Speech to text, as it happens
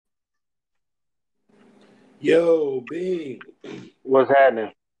Yo, Bing. What's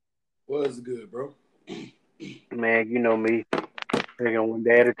happening? What's good, bro? Man, you know me. Taking one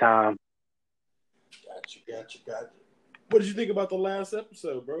day at a time. Got you. What did you think about the last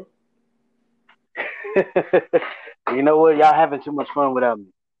episode, bro? You know what? Y'all having too much fun without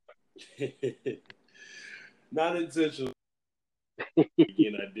me. Not intentional.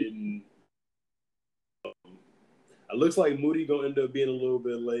 Again, I didn't. It looks like Moody gonna end up being a little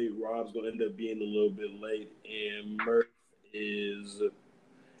bit late. Rob's gonna end up being a little bit late, and Murph is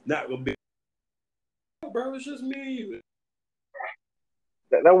not gonna be. Bro, it's just me.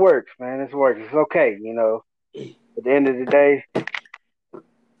 That works, man. This works. It's okay, you know. At the end of the day,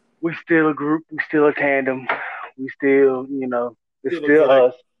 we still a group. We still a tandem. We still, it's Still a still connect.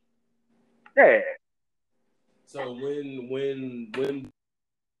 us. Yeah. So when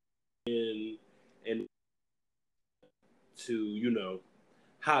and to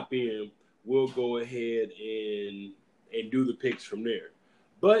hop in, we'll go ahead and do the picks from there.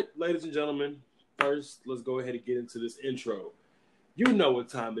 But ladies and gentlemen, first let's go ahead and get into this intro. You know what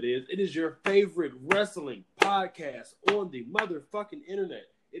time it is. It is your favorite wrestling podcast on the motherfucking internet.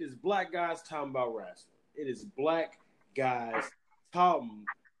 It is Black Guys Talking About Wrestling. It is Black Guys Talking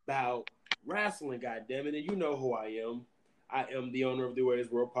About Wrestling, goddammit. And you know who I am. I am the owner of the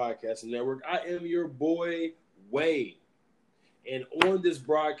Ways World Podcasting Network. I am your boy, Wade. And on this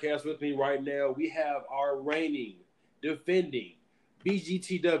broadcast with me right now, we have our reigning, defending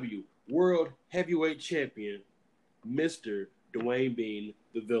BGTW World Heavyweight Champion, Mr. Dwayne Bean,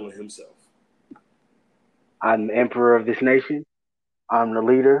 the villain himself. I'm the emperor of this nation. I'm the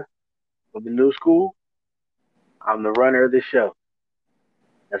leader of the new school. I'm the runner of this show.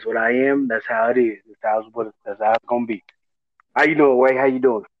 That's what I am. That's how it is. That's how it's gonna be. How you doing, Wade? How you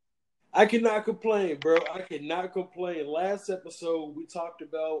doing? I cannot complain, bro. I cannot complain. Last episode, we talked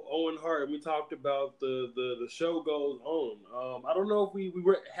about Owen Hart. We talked about the show goes on. I don't know if we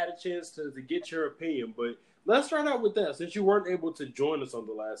had a chance to get your opinion, but let's start out with that. Since you weren't able to join us on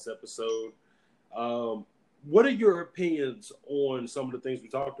the last episode, what are your opinions on some of the things we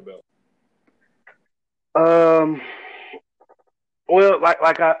talked about? Um. Well,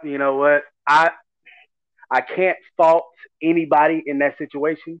 you know what, I can't fault anybody in that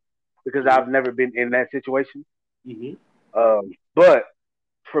situation because Mm-hmm. I've never been in that situation. Mm-hmm. But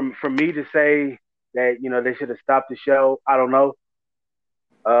for me to say that they should have stopped the show, I don't know.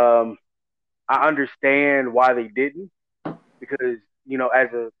 Um, I understand why they didn't because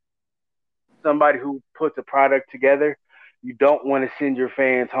as a somebody who puts a product together, you don't want to send your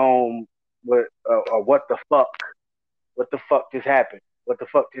fans home with what the fuck just happened, what the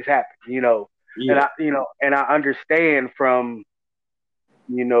fuck just happened, and Yeah, I understand from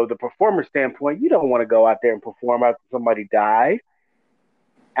the performer standpoint, you don't want to go out there and perform after somebody died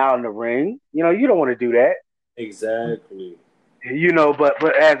out in the ring. You don't want to do that. exactly.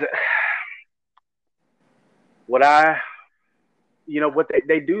 But as what I, what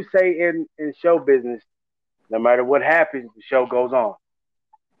they do say in show business, no matter what happens, the show goes on.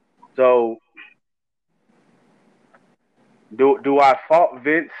 So do I fault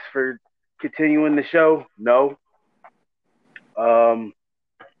Vince for continuing the show? No. Um,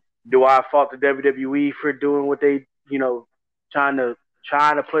 do I fault the WWE for doing what they, trying to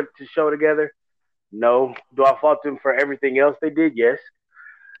put the show together? No. Do I fault them for everything else they did? Yes.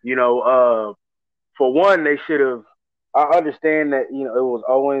 For one, they should have. I understand that it was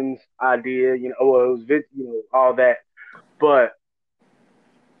Owen's idea. Well, it was Vince. All that. But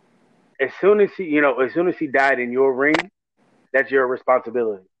as soon as he died in your ring, that's your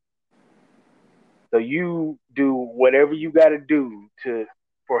responsibility. So you do whatever you got to do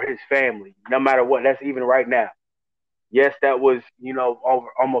for his family, no matter what. That's even right now. Yes, that was over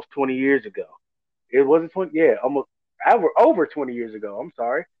almost 20 years ago. It wasn't 20. Yeah, almost over 20 years ago. I'm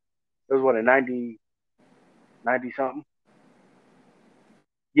sorry. It was what, a 90 something.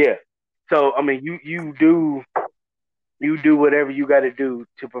 Yeah. So I mean, you do whatever you got to do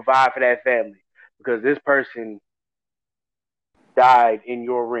to provide for that family because this person died in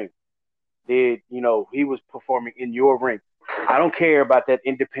your ring. He was performing in your ring. I don't care about that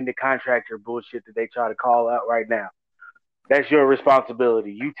independent contractor bullshit that they try to call out right now. That's your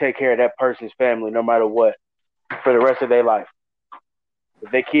responsibility. You take care of that person's family no matter what for the rest of their life.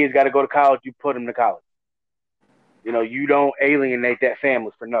 If their kids got to go to college, you put them to college. You don't alienate that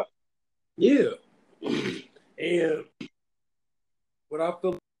family for nothing. Yeah, and what I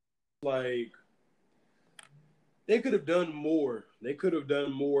feel like they could have done more. They could have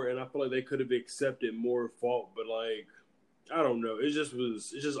done more, and I feel like they could have accepted more fault. But like, I don't know. It's just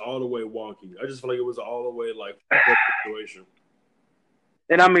all the way wonky. I just feel like it was all the way like situation.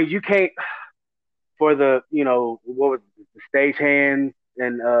 And I mean, you can't. for the what was it, the stagehands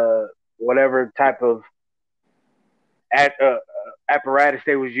and whatever type of at, apparatus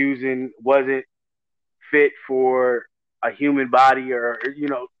they was using wasn't fit for a human body or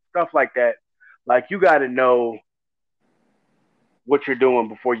stuff like that. Like you got to know what you're doing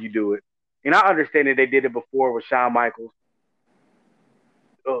before you do it. And I understand that they did it before with Shawn Michaels.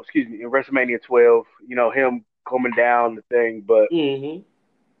 Oh, excuse me, in WrestleMania 12. Him coming down the thing, but Mm-hmm.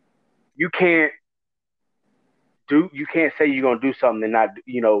 you can't you can't say you're gonna do something and not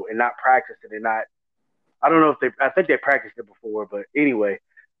and not practice it and not. I don't know if I think they practiced it before, but anyway,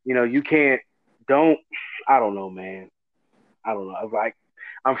 you can't don't. I don't know, man. I don't know.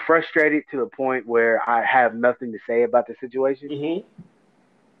 I'm frustrated to the point where I have nothing to say about the situation. Mm-hmm.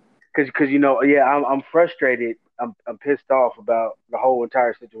 Because yeah, I'm frustrated. I'm pissed off about the whole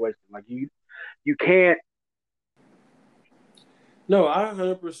entire situation. Like you can't. No, I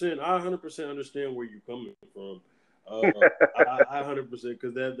 100% understand where you're coming from. I 100%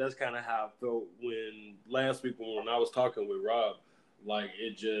 because that's kind of how I felt when last week when I was talking with Rob. Like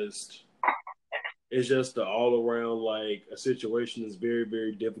it's just the all around like a situation that's very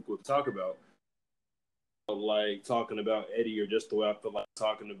very difficult to talk about. Like talking about Eddie or just the way I feel like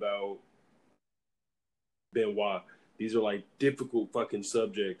talking about Benoit. These are like difficult fucking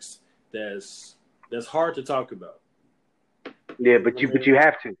subjects. That's hard to talk about. Yeah, You know what I but mean? you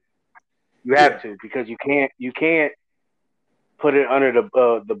have to. You Yeah. have to because you can't put it under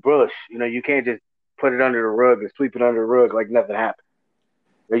the bush. You can't just put it under the rug and sweep it under the rug like nothing happened.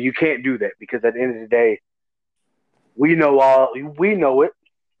 You can't do that because at the end of the day, we know it.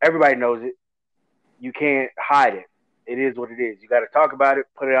 Everybody knows it. You can't hide it. It is what it is. You got to talk about it,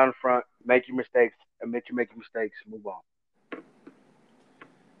 put it on the front, make your mistakes, admit you make your mistakes, move on.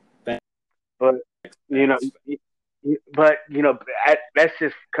 Facts, But you know, facts. that's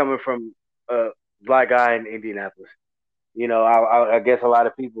just coming from a black guy in Indianapolis. I guess a lot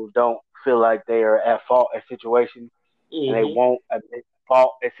of people don't feel like they are at fault at situations, and they Mm-hmm. won't admit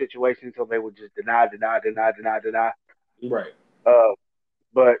fault at situations, so they will just deny, deny, deny, deny, deny. Right. Uh,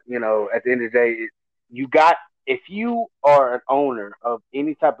 but at the end of the day, you got if you are an owner of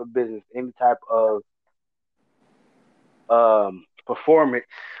any type of business, any type of performance,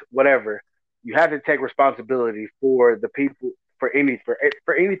 whatever, you have to take responsibility for the people for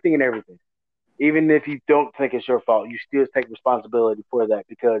anything and everything. Even if you don't think it's your fault, you still take responsibility for that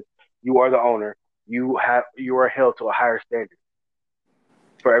because you are the owner. You are held to a higher standard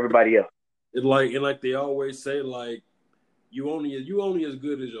for everybody else. And like they always say, like you only as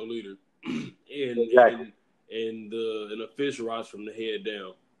good as your leader, and Exactly. and the fish rots from the head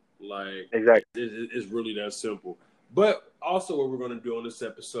down. Like Exactly. it's really that simple. But also, what we're going to do on this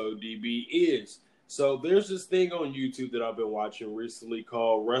episode, DB, is so there's this thing on YouTube that I've been watching recently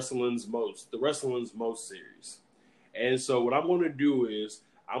called the Wrestling's Most series. And so what I'm going to do is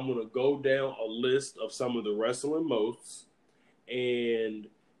I'm going to go down a list of some of the Wrestling Mosts, and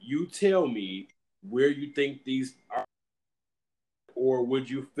you tell me where you think these are, or would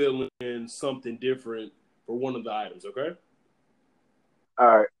you fill in something different for one of the items? Okay.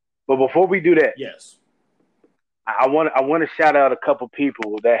 All right. But before we do that, Yes. I want to shout out a couple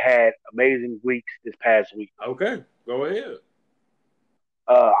people that had amazing weeks this past week. Okay. Go ahead.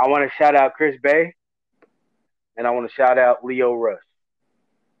 I want to shout out Chris Bay and I want to shout out Leo Rush.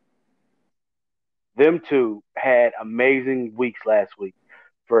 Them two had amazing weeks last week.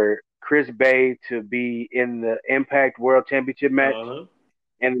 For Chris Bay to be in the Impact World Championship match Uh huh.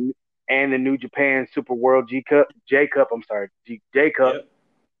 and the New Japan Super World J Cup. I'm sorry, J Cup.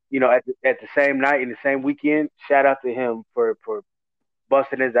 Yep. At the same night in the same weekend. Shout out to him for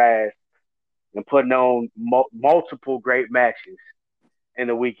busting his ass and putting on multiple great matches in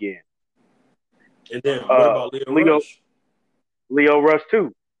the weekend. And then what about Leo Leo Rush? Rush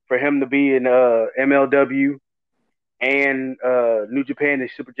too, for him to be in MLW and New Japan and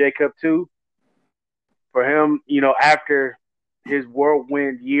Super J Cup too. For him, after his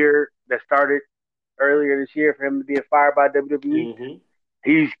whirlwind year that started earlier this year, for him to be fired by WWE, Mm-hmm.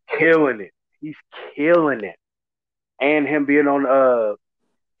 he's killing it. He's killing it. And him being on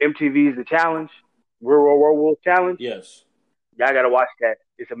MTV's The Challenge, Real World Challenge, Yes. y'all gotta watch that.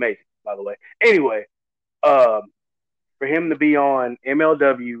 It's amazing, by the way. Anyway, um, for him to be on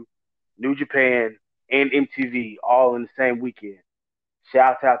MLW, New Japan, and MTV all in the same weekend,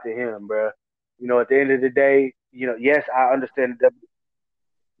 shouts out to him, bro. At the end of the day, yes, I understand that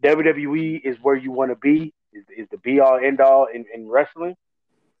WWE is where you want to be, is the be all end all in wrestling,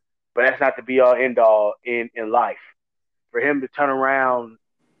 but that's not the be all end all in life. For him to turn around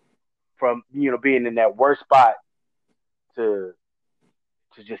from being in that worst spot to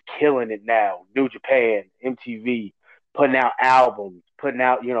to just killing it now. New Japan, MTV, putting out albums, putting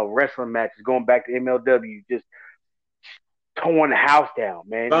out, wrestling matches, going back to MLW, just torn the house down,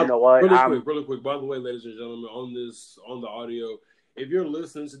 man. You know what? Really quick. By the way, ladies and gentlemen, on the audio, if you're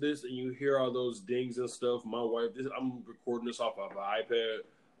listening to this and you hear all those dings and stuff, my wife, I'm recording this off of an iPad.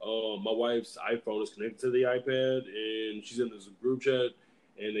 My wife's iPhone is connected to the iPad, and she's in this group chat,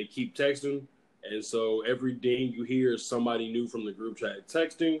 and they keep texting. And so every ding you hear is somebody new from the group chat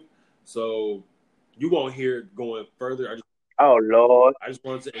texting. So you won't hear it going further. Oh Lord! I just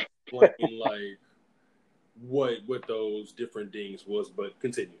wanted to explain like what those different dings was, but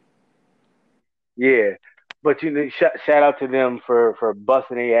continue. Yeah, but shout out to them for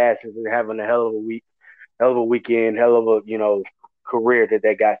busting their asses and having a hell of a week, hell of a weekend, hell of a career that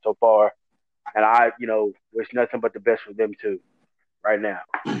they got so far. And I wish nothing but the best for them too. Right now,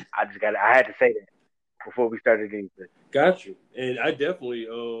 I had to say that before we started anything. Got you. And I definitely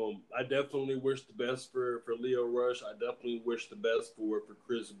wish the best for Lio Rush. I definitely wish the best for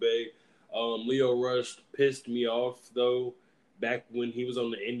Chris Bay. Lio Rush pissed me off though back when he was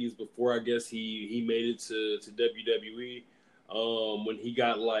on the Indies before I guess he made it to WWE. When he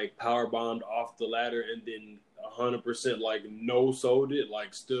got like power bombed off the ladder and then 100% like no sold it,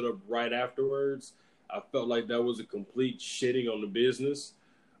 like stood up right afterwards. I felt like that was a complete shitting on the business.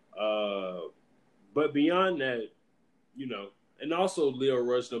 But beyond that, and also Lio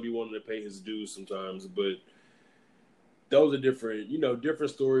Rush don't be wanting to pay his dues sometimes, but those are different,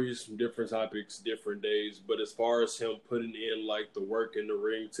 different stories, different topics, different days. But as far as him putting in like the work in the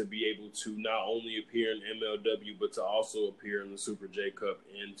ring to be able to not only appear in MLW, but to also appear in the Super J Cup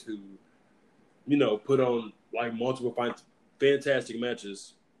and to, put on like multiple fantastic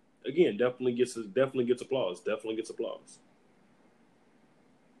matches, again, definitely gets applause. Definitely gets applause.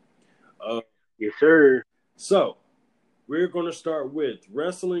 Yes, sir. So, we're going to start with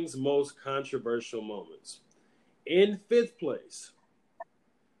wrestling's most controversial moments. In 5th place,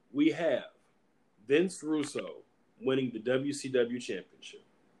 we have Vince Russo winning the WCW Championship.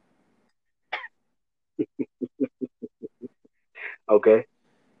 Okay.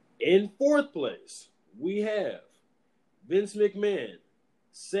 In 4th place, we have Vince McMahon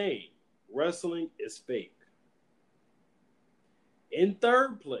saying wrestling is fake. In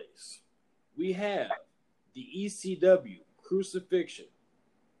 3rd place, we have the ECW Crucifixion.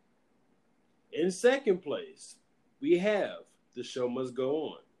 In 2nd place, we have The Show Must Go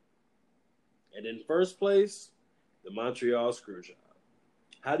On. And in 1st place, the Montreal Screwjob.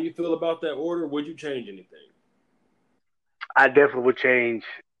 How do you feel about that order? Would you change anything? I definitely would change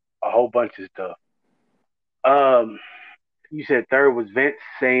a whole bunch of stuff. You said 3rd was Vince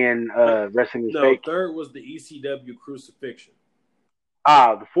saying wrestling is fake? No, 3rd was the ECW Crucifixion.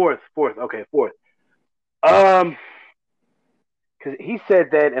 The 4th. Okay, 4th. Because he said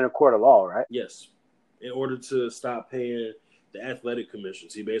that in a court of law, right? Yes. In order to stop paying the athletic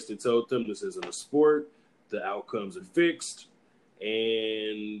commissions. He basically told them this isn't a sport, the outcomes are fixed,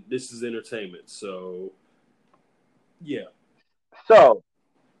 and this is entertainment. So, yeah. So,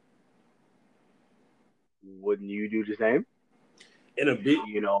 wouldn't you do the same? In a bit,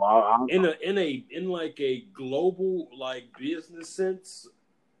 in like a global like business sense,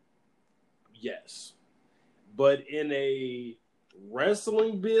 yes. But in a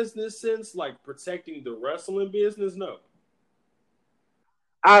wrestling business sense, like protecting the wrestling business, no.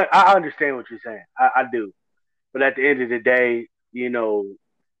 I understand what you're saying. I do. But at the end of the day,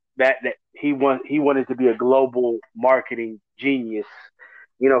 that he wanted to be a global marketing genius.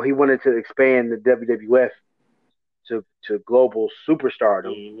 He wanted to expand the WWF to global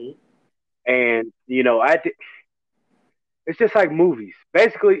superstardom. Mm-hmm. And it's just like movies.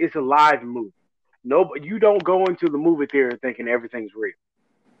 Basically, it's a live movie. You don't go into the movie theater thinking everything's real.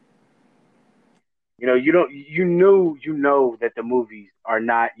 You don't. You know that the movies are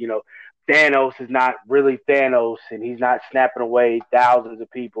not. Thanos is not really Thanos, and he's not snapping away thousands of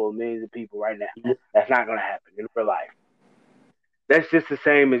people, millions of people right now. Mm-hmm. That's not going to happen in real life. That's just the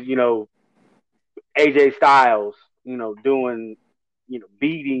same as AJ Styles, doing,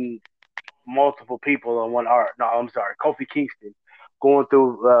 beating multiple people on one art. No, I'm sorry, Kofi Kingston going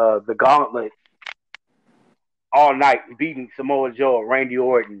through the gauntlet all night, beating Samoa Joe, Randy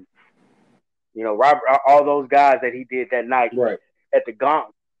Orton, Robert, all those guys that he did that night right at the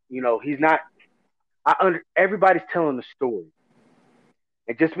gauntlet. He's not. Everybody's telling the story,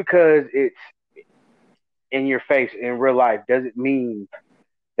 and just because it's in your face in real life doesn't mean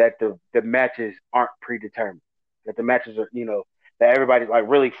that the matches aren't predetermined. That the matches are, that everybody's like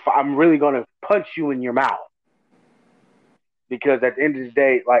really. I'm really going to punch you in your mouth, because at the end of the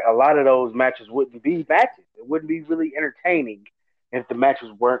day, like a lot of those matches wouldn't be matches. It wouldn't be really entertaining if the matches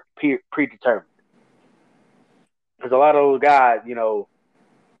weren't predetermined. Because a lot of those guys,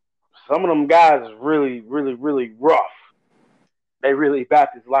 some of them guys is really, really, really rough. They really about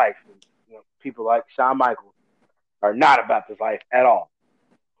this life. And, people like Shawn Michaels are not about this life at all.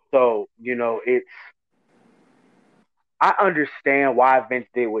 So, I understand why Vince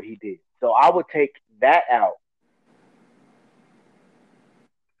did what he did. So I would take that out,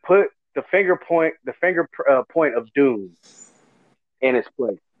 put the finger point of Doom in its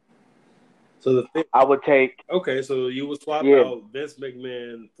place. So I would take okay, so you would swap yeah, out Vince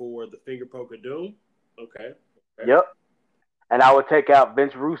McMahon for the finger poke of Doom. Okay, okay. yep, and I would take out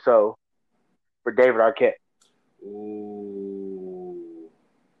Vince Russo for David Arquette. Ooh.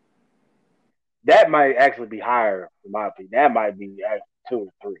 That might actually be higher, in my opinion. That might be actually two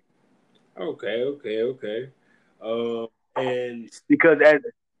or three. Okay, okay, okay. And Because as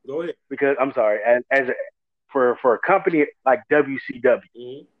go ahead. because I'm sorry, for a company like WCW,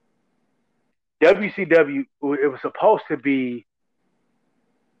 Mm-hmm. WCW it was supposed to be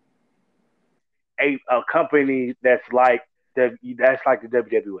a company that's like the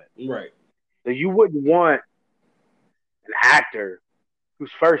WWF. Right. So you wouldn't want an actor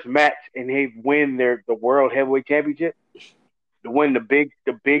whose first match and he win the world heavyweight championship to win the big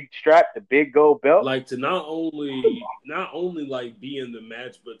strap, the big gold belt. Like to not only like be in the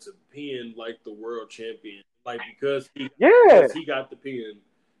match, but to pin like the world champion. Like Yeah, because he got the pin,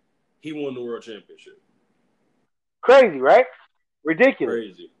 he won the world championship. crazy, right? Ridiculous.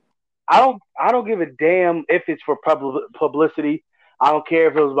 Crazy. I don't give a damn if it's for publicity. I don't care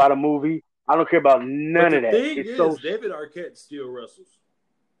if it was about a movie. I don't care about But none the of that. thing It's is, so David Arquette still wrestles.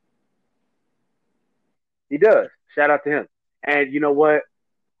 he does. Shout out to him. And you know what?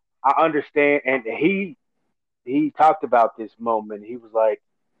 I understand. And he talked about this moment. He was like,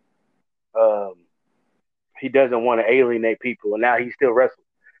 um, he doesn't want to alienate people, and now he still wrestles.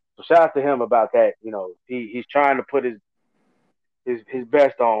 So shout out to him about that. He's trying to put his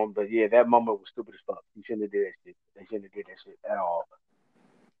best on, but yeah, that moment was stupid as fuck. He shouldn't have did that shit. They shouldn't have did that shit at all.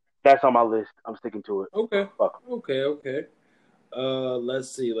 That's on my list. I'm sticking to it. Okay. Fuck 'em. Okay. Okay. Let's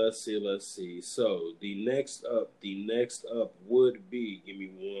see. So the next up would be. Give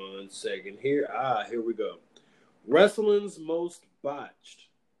me 1 second here. Here we go. Wrestling's most botched.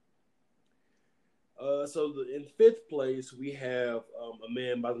 In fifth place, we have a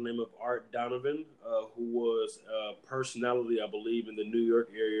man by the name of Art Donovan, who was a personality, I believe, in the New York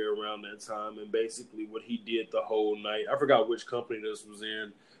area around that time. And basically, what he did the whole night, I forgot which company this was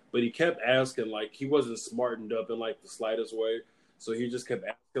in, but he kept asking, like, he wasn't smartened up in like the slightest way. So he just kept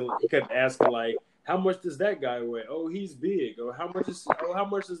asking. He kept asking, like, how much does that guy weigh? Oh, he's big. Or how much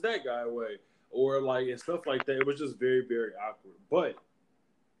does that guy weigh? Or like and stuff like that. It was just very, very awkward. But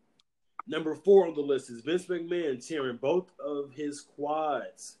number 4 on the list is Vince McMahon tearing both of his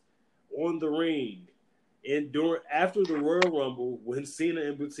quads on the ring and after the Royal Rumble when Cena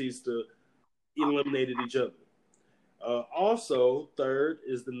and Batista eliminated each other. Also, third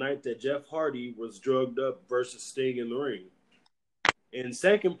is the night that Jeff Hardy was drugged up versus Sting in the ring. In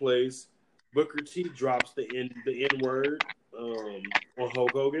second place, Booker T drops the N word on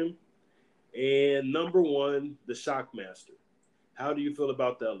Hulk Hogan. And number 1, the Shockmaster. How do you feel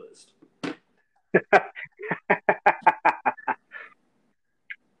about that list?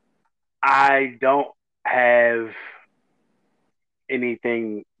 I don't have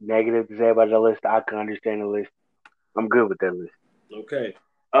anything negative to say about the list. I can understand the list. I'm good with that list. Okay.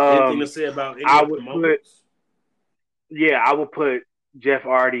 Anything to Um, say about any I of the would put moments? yeah, I would put Jeff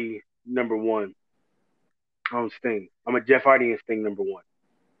Hardy number one on Sting. I'm a Jeff Hardy and Sting number one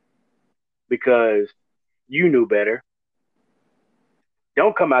because you knew better.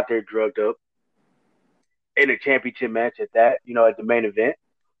 Don't come out there drugged up in a championship match at that. At the main event.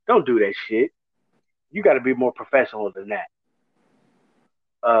 Don't do that shit. You got to be more professional than that.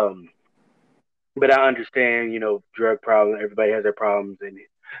 Um, but I understand, drug problem. Everybody has their problems, and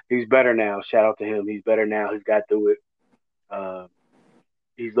he's better now. Shout out to him. He's better now. He's got through it. Uh,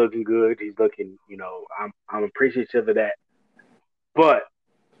 he's looking good. He's looking. I'm appreciative of that. But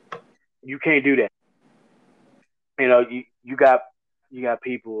you can't do that. You got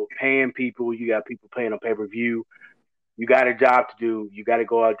people paying people. You got people paying on pay-per-view. You got a job to do. You got to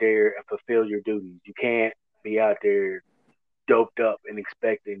go out there and fulfill your duties. You can't be out there doped up and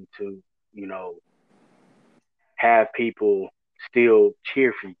expecting to, have people still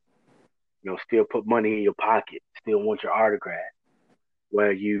cheer for you. Still put money in your pocket. Still want your autograph.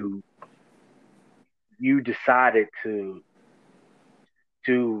 Where you decided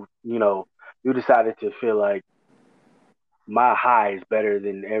you decided to feel like my high is better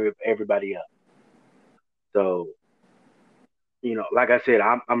than everybody else. So like I said,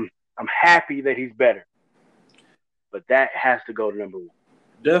 I'm happy that he's better, but that has to go to number one.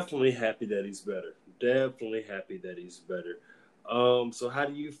 Definitely happy that he's better. Definitely happy that he's better. So how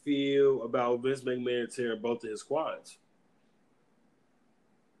do you feel about Vince McMahon tearing both of his quads?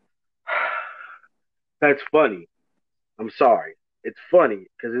 That's funny. I'm sorry. It's funny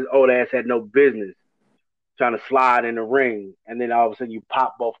because his old ass had no business trying to slide in the ring, and then all of a sudden you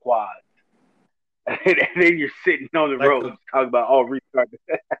pop both quads, and then you're sitting on the Like ropes a talking about restart.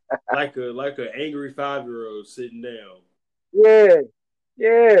 like a angry 5-year-old sitting down. Yeah,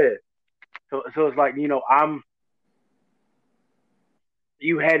 yeah. So it's like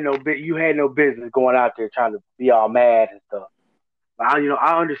you had no business going out there trying to be all mad and stuff. But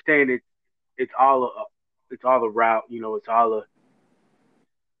I understand it. It's all it's all a route. It's all a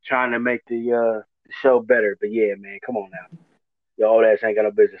trying to make the show better. But yeah, man, come on now. Your old ass ain't got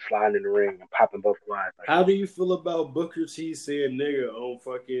no business sliding in the ring and popping both quads like How do you feel about Booker T saying nigga on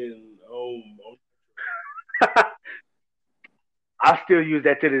fucking on that. I still use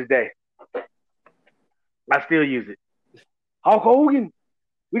that to this day. I still use it. Hulk Hogan,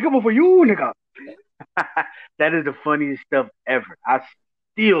 we coming for you, nigga. That is the funniest stuff ever. I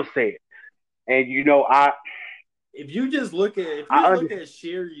still say it. And if you I just under, look at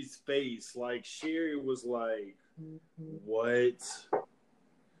Sherry's face, like Sherry was like, what?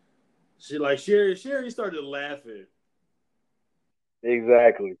 Sherry started laughing.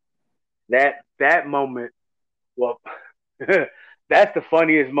 exactly that moment. Well, that's the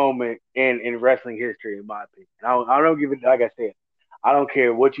funniest moment in wrestling history, in my opinion. I don't give it. Like I said, I don't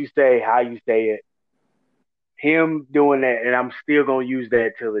care what you say, how you say it. Him doing that, and I'm still gonna use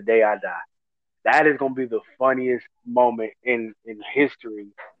that till the day I die. That is gonna be the funniest moment in history,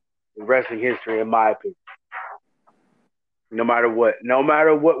 in wrestling history, in my opinion. No matter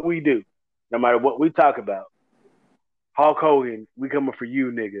what we do, no matter what we talk about, Hulk Hogan, we coming for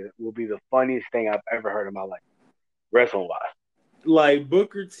you, nigga, will be the funniest thing I've ever heard in my life, wrestling wise. Like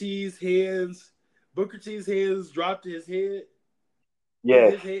Booker T's hands dropped his head.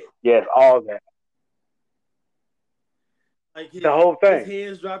 Yes, His head yes, all that, like the whole his thing.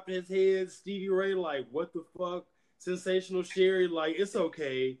 hands dropped his head. Stevie Ray like what the fuck? Sensational Sherry like it's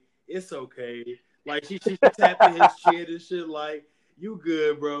okay, it's okay. Like she tapping his chin and shit like you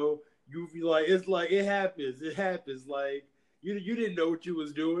good, bro. You feel like it happens, it happens. Like you didn't know what you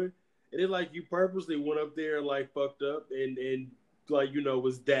was doing, and then like you purposely went up there and like fucked up and like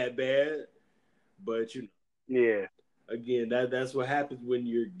was that bad. But Yeah, again that's what happens when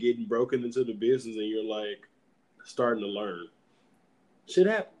you're getting broken into the business and you're like starting to learn. Shit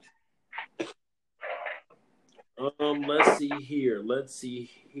happens. Let's see here. Let's see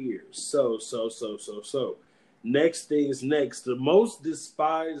here. So. Next things next. The most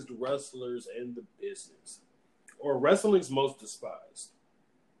despised wrestlers in the business, or wrestling's most despised.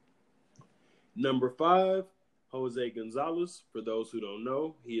 Number 5, Jose Gonzalez. For those who don't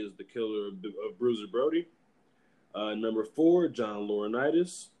know, he is the killer of Bruiser Brody. Number 4, John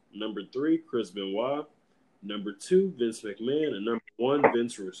Laurinaitis. Number 3, Chris Benoit. Number 2, Vince McMahon, and number 1,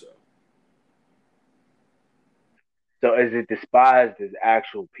 Vince Russo. so is it despised as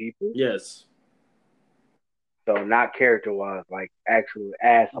actual people? Yes. So not character wise, like actual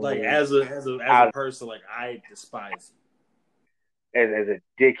Like assholes as a out person, like I despise as a you.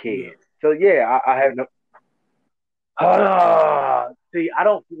 dickhead. So yeah, I have no. See, I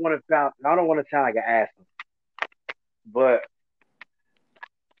don't want to sound like an asshole, but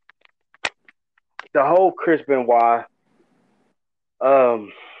the whole Chris Benoit,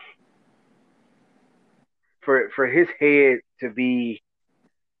 um, for his head to be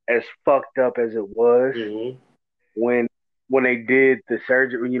as fucked up as it was Mm-hmm. when when they did the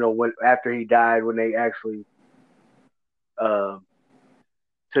surgery, when after he died, when they actually um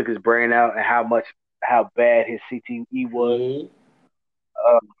took his brain out and how bad his CTE was. Mm-hmm.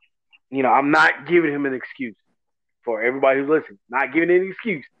 Um, I'm not giving him an excuse for everybody who's listening. Not giving any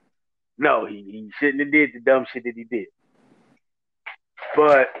excuse. No, he shouldn't have did the dumb shit that he did.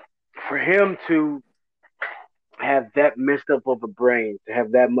 But for him to have that messed up of a brain, to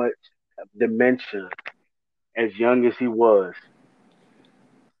have that much dementia as young as he was,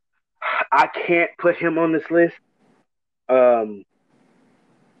 I can't put him on this list. Um,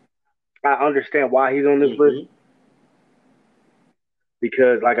 I understand why he's on this list Mm-hmm.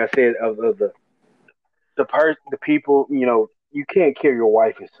 because, like I said, of the people, you can't kill your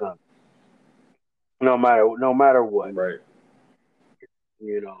wife and son, no matter what, Right.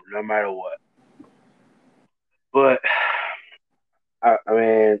 no matter what. But I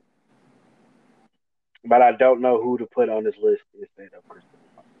mean, but I don't know who to put on this list instead of Chris.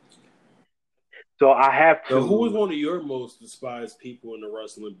 So I have So, who is to. one of your most despised people in the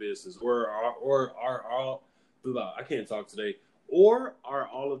wrestling business, or are all? I can't talk today. Or are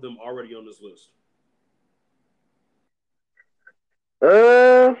all of them already on this list?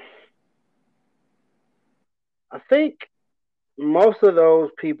 Uh, I think most of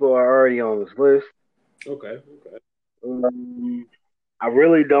those people are already on this list. Okay, okay. I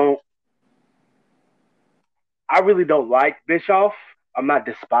really don't. I really don't like Bischoff. I'm not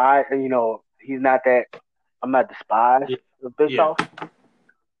despised, and he's not that. I'm not despised Yeah, of yeah. Bischoff,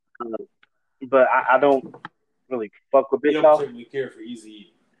 but I don't really fuck with You don't Bischoff. particularly care for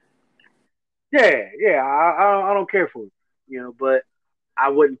Easy. Yeah, yeah, I don't care for him, but I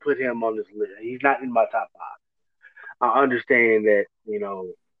wouldn't put him on this list. He's not in my top five. I understand that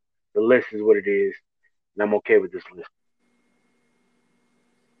the list is what it is, and I'm okay with this list.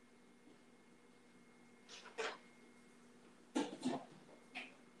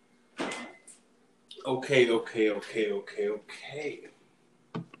 Okay, okay, okay, okay, okay.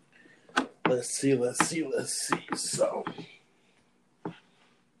 Let's see. So, I'm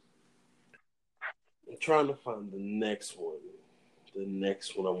trying to find the next one. The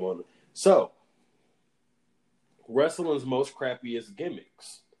next one I want. So, wrestling's most crappiest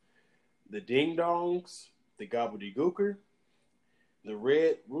gimmicks: the ding dongs, the gobbledygooker, the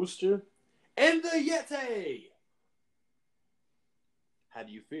red rooster, and the yeti. How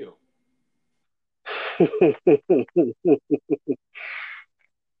do you feel?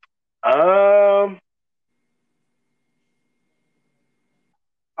 um,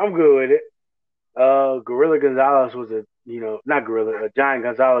 I'm good with it. Gorilla Gonzalez was not Gorilla. Giant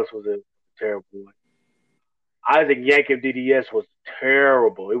Gonzalez was a terrible one. Isaac Yankem DDS was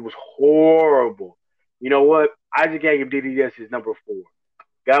terrible. It was horrible. You know what? Isaac Yankem DDS is number 4.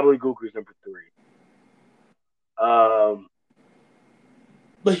 Gobbledygook is number 3. Um,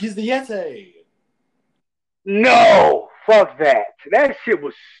 But he's the yeti. no, fuck that. That shit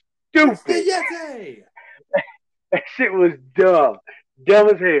was It's the stupid. yeti. That shit was dumb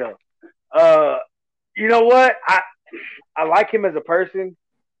as hell. You know what? I like him as a person,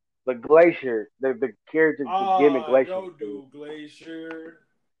 but Glacier, the character, the gimmick Glacier, Don't do Glacier.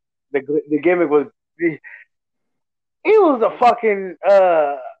 the gimmick was he was a fucking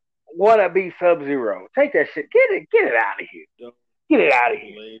wannabe Sub-Zero. Take that shit. Get it out of here. Don't Get it out of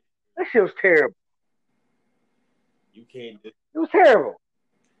here. Glacier. That shit was terrible. You can't. It was terrible.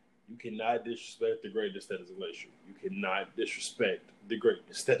 You cannot disrespect the greatness that is Glacier. You cannot disrespect the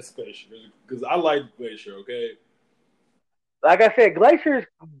greatness that is Glacier. Because I like Glacier, okay? Like I said, Glacier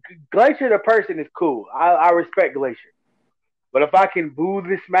the person is cool. I respect Glacier. But if I can boo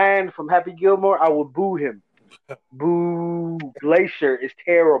this man from Happy Gilmore, I will boo him. Boo. Glacier is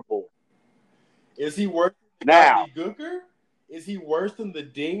terrible. Is he worse than the Now, Gobbledygooker? Is he worse than the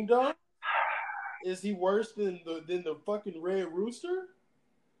Ding Dong? Is he worse than the fucking Red Rooster?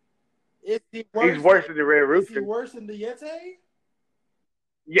 Is he worse? he's worse than the Red Is he Rooster. worse than the Yeti?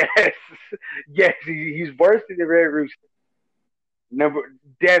 Yes. Yes, he's worse than the Red Rooster.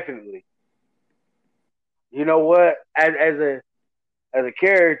 Definitely. You know what? As a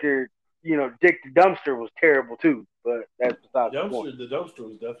character, Dick the Dumpster was terrible too, but that's besides the point. The dumpster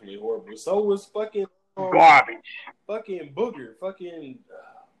was definitely horrible. So was fucking Garbage. fucking Booger,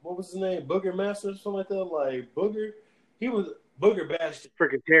 what was his name? Booger Master or something like that. Like Booger, he was Booger Bastion.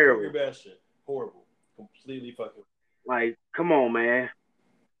 Freaking terrible. Booger Bastion, horrible, completely fucking. Like, come on, man.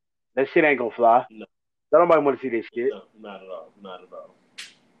 That shit ain't gonna fly. No, Nobody want to see this shit. no, not at all, not at all.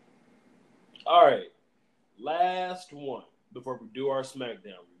 All right, last one before we do our SmackDown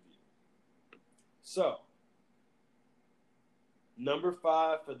review. So, number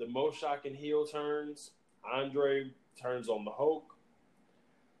 5 for the most shocking heel turns, Andre turns on the Hulk.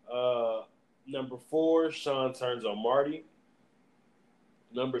 Number 4, Shawn turns on Marty.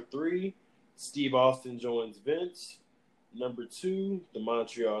 Number 3, Steve Austin joins Vince. Number 2, the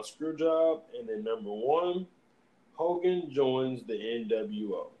Montreal Screwjob. And then number 1, Hogan joins the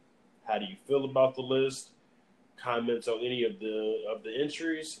NWO. How do you feel about the list? Comments on any of the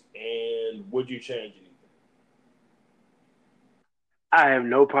entries, and would you change anything? I have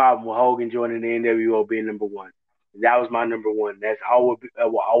no problem with Hogan joining the NWO being number 1. That was my number 1.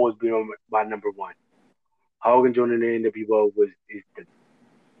 Will always be on my number 1. Hogan joining the NWO is the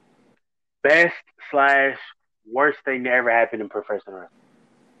best / worst thing that ever happened in professional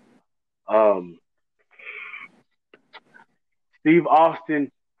wrestling. Steve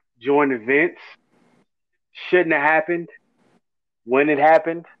Austin joining Vince shouldn't have happened when it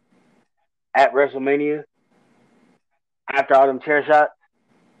happened at WrestleMania after all them chair shots.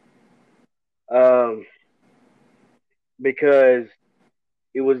 Because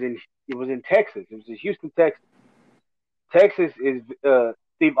it was it was in Texas. It was in Houston, Texas. Texas is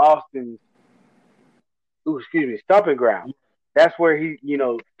Steve Austin's, stomping ground. That's where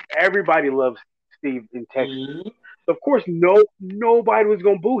everybody loves Steve in Texas. Mm-hmm. So of course, nobody was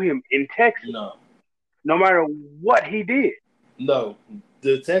gonna boo him in Texas, No. no matter what he did. No.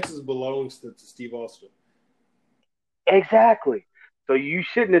 The Texas belongs to Steve Austin. Exactly. So you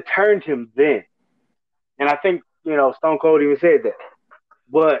shouldn't have turned him then. And I think, Stone Cold even said that.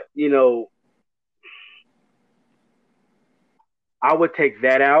 But, I would take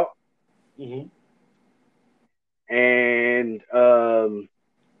that out. Mm-hmm. And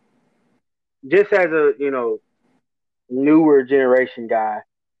just as a, newer generation guy,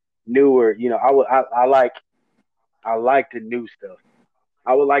 I like the new stuff.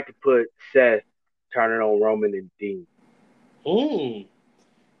 I would like to put Seth turning on Roman and Dean. Mm.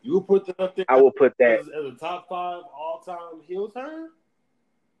 You would put that up there I will put that. as a top 5 all-time heel turn?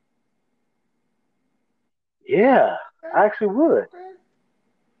 Yeah, I actually would. Okay.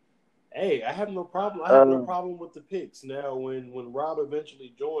 Hey, I have no problem. I have no problem with the picks. Now, when Rob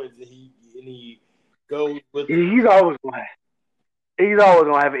eventually joins and he goes with, he's always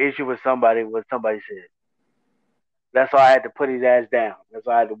gonna have an issue with somebody what somebody said. That's why I had to put his ass down. That's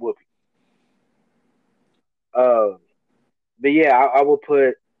why I had to whoop him. But yeah, I will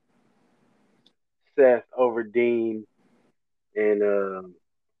put Seth over Dean and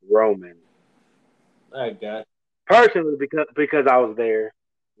Roman. I got Personally, because I was there,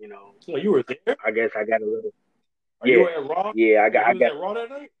 Oh, you were there? I guess I got a little. Are you Yeah, at Raw? yeah, You was at Raw that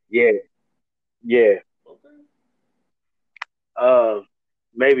night? yeah, yeah. Okay.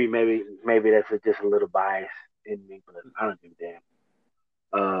 Maybe that's just a little bias in me, but I don't give a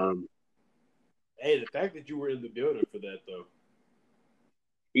damn. Hey, the fact that you were in the building for that though.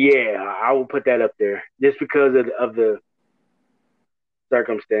 Yeah, I will put that up there just because of the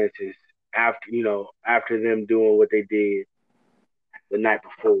circumstances after them doing what they did the night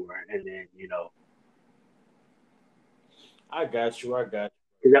before, and then I got you.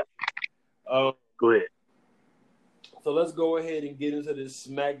 Yep. Um, Go ahead. so let's go ahead and get into this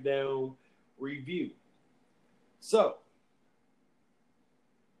SmackDown review. So,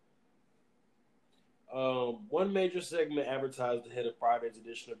 one major segment advertised ahead of Friday's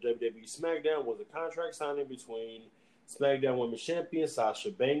edition of WWE SmackDown was a contract signing between SmackDown Women's Champion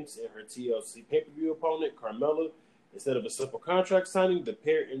Sasha Banks and her TLC pay-per-view opponent Carmella. Instead of a simple contract signing, the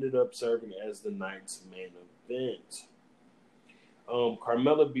pair ended up serving as the night's main event.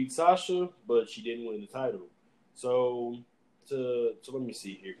 Carmella beat Sasha, but she didn't win the title. So let me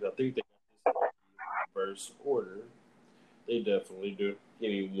see here because I think they got this in reverse order. They definitely do. Give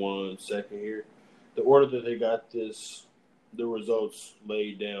me 1 second here. The order that they got the results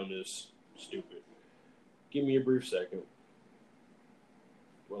laid down is stupid. Give me a brief second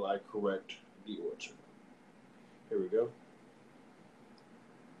while I correct the order. Here we go.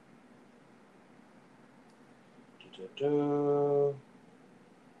 Da-da-da.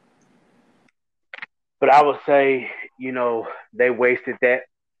 But I would say, they wasted that.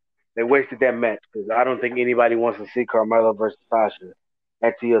 They wasted that match because I don't think anybody wants to see Carmella versus Sasha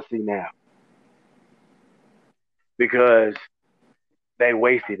at TLC now because they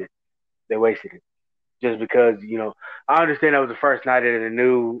wasted it. They wasted it just because I understand that was the first night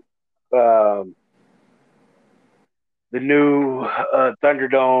of um, the new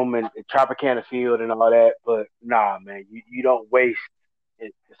Thunderdome and Tropicana Field and all that. But nah, man, you don't waste the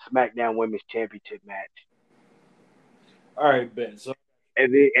SmackDown Women's Championship match. All right, Ben. So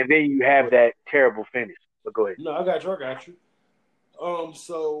and then you have that terrible finish. But go ahead. No, I got you.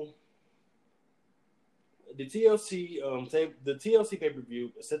 So the TLC the TLC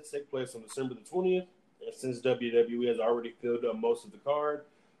pay-per-view is set to take place on December the 20th, and since WWE has already filled up most of the card,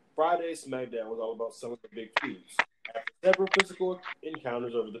 Friday SmackDown was all about some of the big feuds. After several physical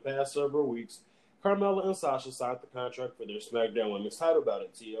encounters over the past several weeks, Carmella and Sasha signed the contract for their SmackDown Women's title bout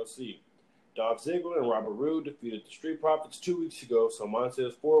at TLC. Dolph Ziggler and Robert Roode defeated the Street Profits 2 weeks ago, so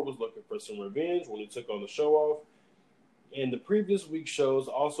Montez Ford was looking for some revenge when he took on the show off. And the previous week's shows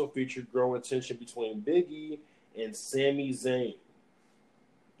also featured growing tension between Big E and Sami Zayn.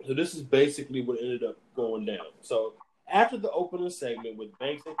 So this is basically what ended up going down. So after the opening segment with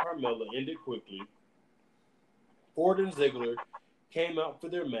Banks and Carmella ended quickly, Ford and Ziggler came out for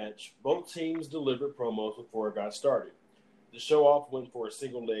their match. Both teams delivered promos before it got started. The show off went for a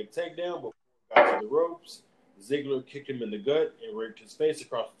single leg takedown before it got to the ropes. Ziggler kicked him in the gut and raked his face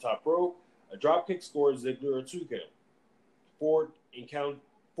across the top rope. A dropkick scored Ziggler a 2 count. Ford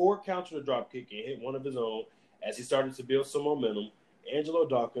countered a dropkick and hit one of his own as he started to build some momentum. Angelo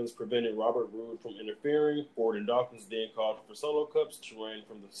Dawkins prevented Robert Roode from interfering. Ford and Dawkins then called for solo cups to rain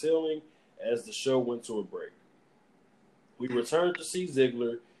from the ceiling as the show went to a break. We returned to see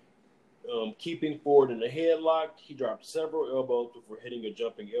Ziggler keeping Ford in a headlock. He dropped several elbows before hitting a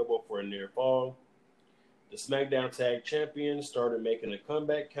jumping elbow for a near fall. The SmackDown Tag Champions started making a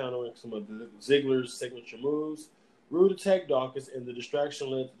comeback, countering some of Ziggler's signature moves. Roode attacked Dawkins, and the distraction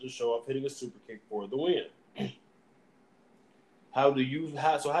led to the show off hitting a super kick for the win. How did you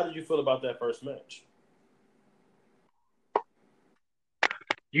feel about that first match?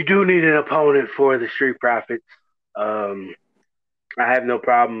 You do need an opponent for the Street Profits. I have no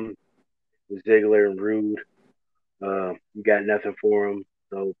problem with Ziggler and Rude. You got nothing for them,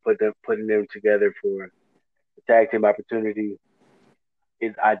 so putting them together for a tag team opportunity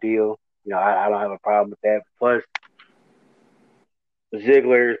is ideal. I don't have a problem with that. Plus,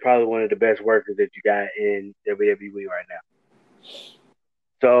 Ziggler is probably one of the best workers that you got in WWE right now.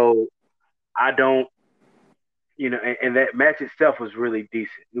 So I don't, and that match itself was really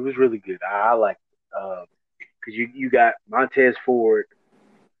decent. It was really good. I liked it because you got Montez Ford,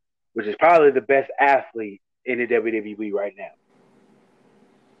 which is probably the best athlete in the WWE right now.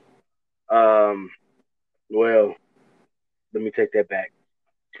 Well, let me take that back.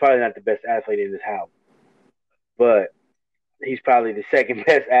 He's probably not the best athlete in this house, but he's probably the second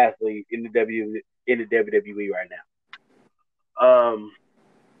best athlete in the WWE right now.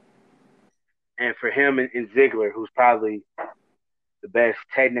 And for him and Ziggler, who's probably the best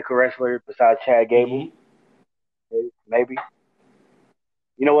technical wrestler besides Chad Gable, maybe.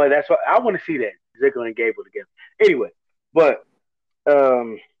 You know what? That's what I want to see, that Ziggler and Gable together. Anyway, but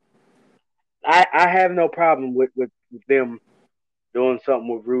I have no problem with them doing something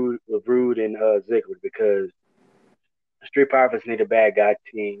with Rude and Ziggler, because the Street Profits need a bad guy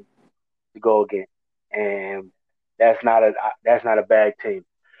team to go against, and that's not a bad team.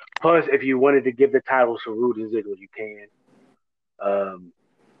 Plus, if you wanted to give the titles to Rude and Ziggler, you can,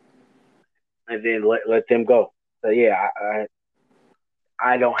 and then let them go. So yeah,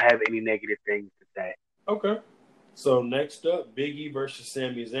 I don't have any negative things to say. Okay. So next up, Big E versus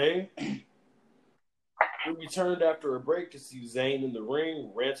Sami Zayn. We returned after a break to see Zayn in the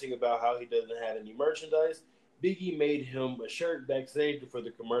ring, ranting about how he doesn't have any merchandise. Big E made him a shirt backstage before the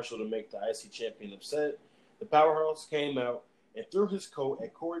commercial to make the IC champion upset. The Powerhouse came out and threw his coat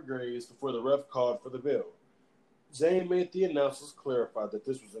at Corey Graves before the ref called for the bell. Zayn made the announcers clarify that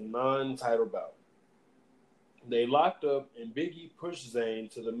this was a non-title bout. They locked up, and Big E pushed Zayn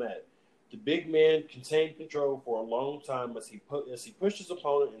to the mat. The big man contained control for a long time as he pushed his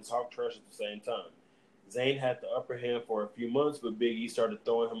opponent and talked trash at the same time. Zayn had the upper hand for a few months, but Big E started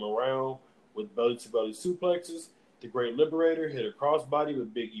throwing him around with belly-to-belly suplexes. The Great Liberator hit a crossbody,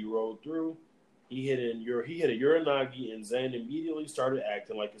 but Big E rolled through. He hit a Uranagi, and Zayn immediately started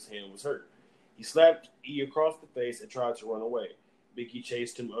acting like his hand was hurt. He slapped E across the face and tried to run away. Big E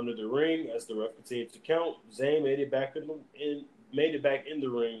chased him under the ring as the ref continued to count. Zayn made it back in the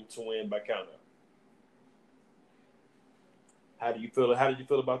ring to win by countout. How did you feel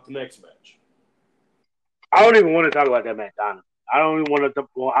about the next match? I don't even want to talk about that match, honestly. I don't want to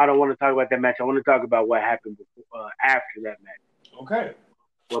talk about that match. I want to talk about what happened after that match. Okay.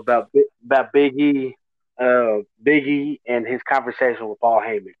 Well, about Big E and his conversation with Paul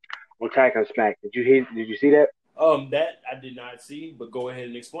Heyman on Attack on Smack. Did you see that? That I did not see, but go ahead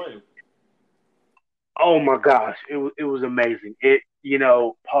and explain. Oh my gosh, it was amazing.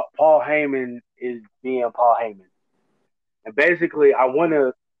 Paul Heyman is being Paul Heyman, and basically, I'm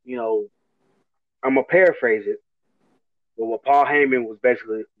gonna paraphrase it. But what Paul Heyman was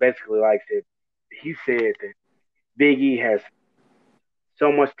basically like said, he said that Big E has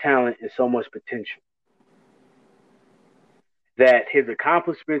so much talent and so much potential that his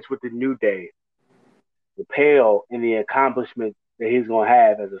accomplishments with the New Day will pale in the accomplishments that he's gonna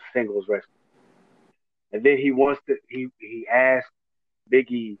have as a singles wrestler. And then he asked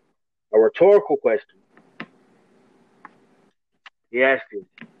Big E a rhetorical question. He asked him,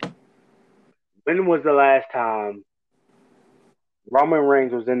 when was the last time Roman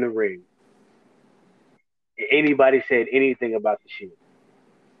Reigns was in the ring and anybody said anything about the Shield?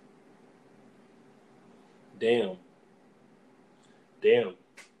 Damn.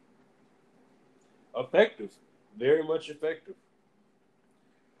 Effective. Very much effective.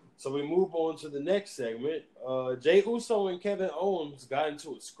 So we move on to the next segment. Jey Uso and Kevin Owens got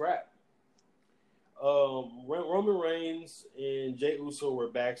into a scrap. Roman Reigns and Jey Uso were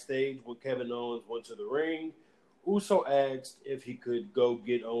backstage when Kevin Owens went to the ring. Uso asked if he could go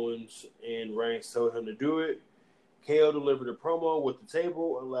get Owens, and Reigns told him to do it. KO delivered a promo with the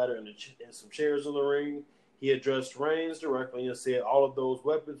table, a ladder, and some chairs in the ring. He addressed Reigns directly and said all of those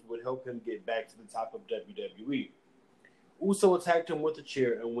weapons would help him get back to the top of WWE. Uso attacked him with a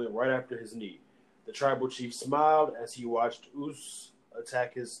chair and went right after his knee. The Tribal Chief smiled as he watched Uso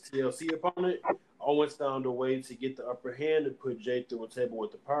attack his TLC opponent. Owens found a way to get the upper hand and put Jay through a table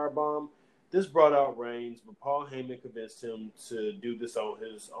with the powerbomb. This brought out Reigns, but Paul Heyman convinced him to do this on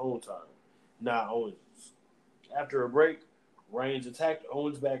his own time, not Owens'. After a break, Reigns attacked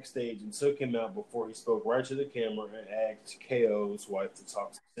Owens backstage and took him out before he spoke right to the camera and asked KO's wife to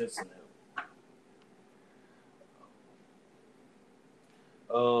talk some sense in him.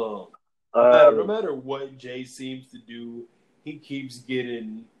 No matter what Jay seems to do, he keeps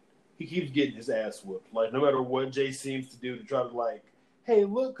getting his ass whooped. Like, no matter what Jay seems to do to try to, like, hey,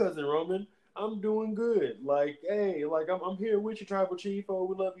 look, cousin Roman, I'm doing good. Like, hey, like I'm here with you, Tribal Chief. Oh,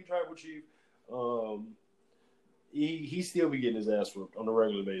 we love you, Tribal Chief. He still be getting his ass whooped on a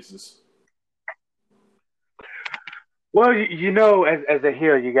regular basis. Well, as a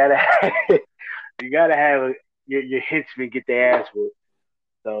heel, you gotta have your henchmen get their ass whooped.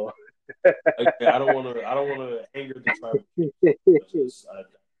 So I don't want to anger the Tribal Chief.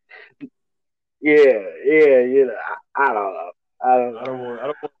 I don't know.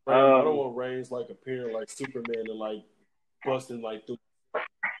 I don't want Reigns like appearing like Superman and like busting like through.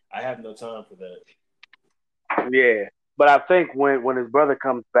 I have no time for that. Yeah, but I think when his brother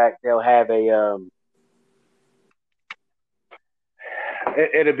comes back, they'll have a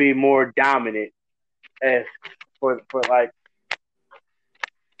it'll be more dominant as for like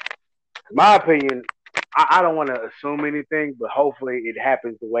my opinion. I don't want to assume anything, but hopefully it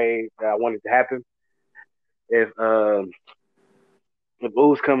happens the way that I want it to happen. If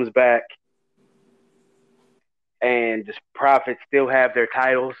Uso comes back and the Profits still have their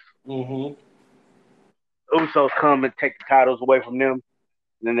titles, Usos come and take the titles away from them,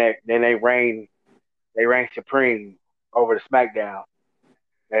 and then they reign supreme over the Smackdown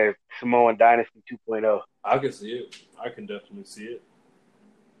as Samoan Dynasty 2.0. I can see it. I can definitely see it.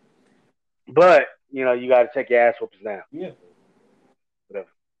 But you got to take your ass whoopers down. Yeah. Whatever.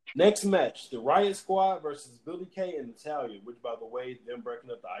 Next match, the Riot Squad versus Billy Kay and Natalya, which, by the way, them breaking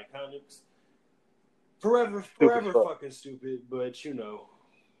up the Iconics. Forever fucking stupid, but it's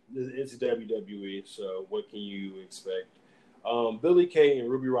WWE, so what can you expect? Billy Kay and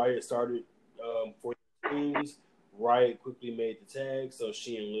Ruby Riott started for the teams. Riott quickly made the tag, so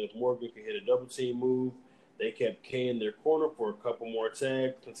she and Liv Morgan could hit a double team move. They kept Kay in their corner for a couple more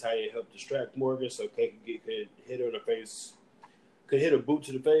tags. Natalya helped distract Morgan so Kay could hit her in the face. Could hit a boot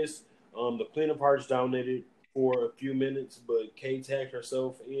to the face. The cleanup parts dominated for a few minutes, but Kay tagged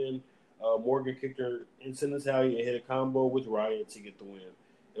herself in. Morgan kicked her into Natalya and hit a combo with Riott to get the win.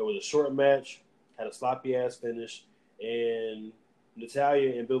 It was a short match, had a sloppy-ass finish, and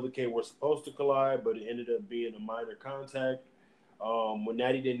Natalya and Billy Kay were supposed to collide, but it ended up being a minor contact. When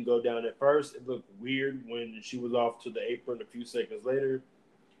Natty didn't go down at first, it looked weird when she was off to the apron a few seconds later.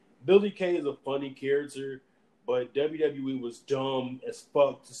 Billy Kay is a funny character, but WWE was dumb as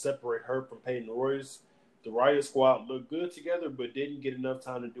fuck to separate her from Peyton Royce. The Riot Squad looked good together, but didn't get enough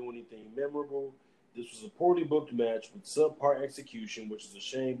time to do anything memorable. This was a poorly booked match with subpar execution, which is a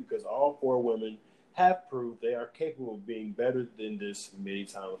shame because all four women have proved they are capable of being better than this many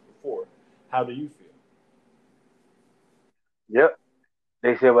times before. How do you feel? Yep.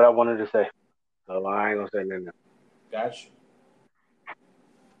 They said what I wanted to say. So I ain't going to say nothing. Gotcha.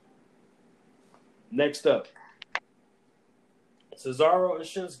 Next up, Cesaro and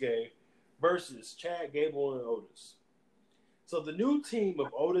Shinsuke versus Chad Gable and Otis. So the new team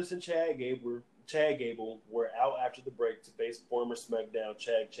of Otis and Chad Gable were out after the break to face former SmackDown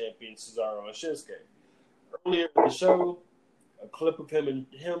Tag Champion Cesaro and Shinsuke. Earlier in the show, a clip of him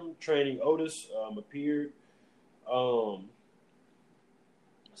training Otis appeared.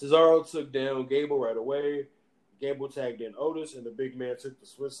 Cesaro took down Gable right away. Gable tagged in Otis, and the big man took the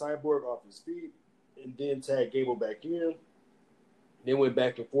Swiss Cyborg off his feet and then tagged Gable back in. They went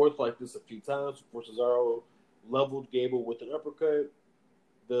back and forth like this a few times before Cesaro leveled Gable with an uppercut.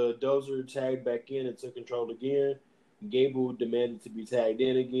 The Dozer tagged back in and took control again. Gable demanded to be tagged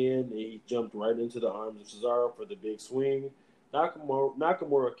in again, and he jumped right into the arms of Cesaro for the big swing.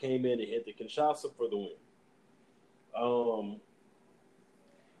 Nakamura came in and hit the Kinshasa for the win.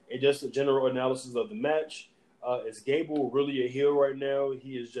 And just a general analysis of the match. Is Gable really a heel right now?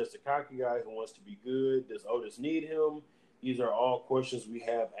 He is just a cocky guy who wants to be good. Does Otis need him? These are all questions we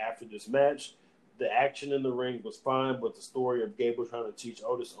have after this match. The action in the ring was fine, but the story of Gable trying to teach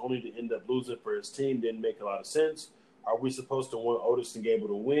Otis only to end up losing for his team didn't make a lot of sense. Are we supposed to want Otis and Gable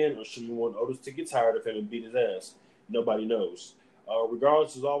to win, or should we want Otis to get tired of him and beat his ass? Nobody knows.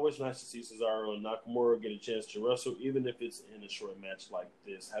 Regardless, it's always nice to see Cesaro and Nakamura get a chance to wrestle, even if it's in a short match like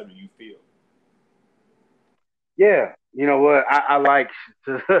this. How do you feel? Yeah, you know what? I like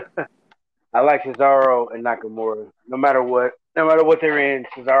I like Cesaro and Nakamura. No matter what they're in,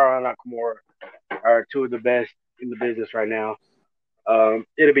 Cesaro and Nakamura are two of the best in the business right now.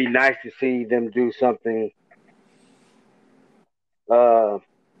 It'll be nice to see them do something uh,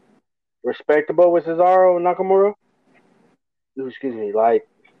 respectable with Cesaro and Nakamura. Excuse me, like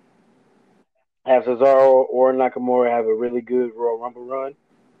have Cesaro or Nakamura have a really good Royal Rumble run.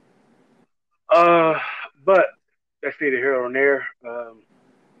 Uh, but that's neither here nor there. I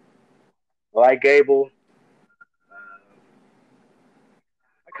like Gable.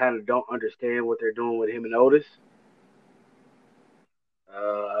 I kind of don't understand what they're doing with him and Otis.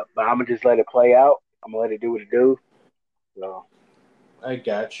 But I'm gonna just let it play out. I'm gonna let it do what it do. So I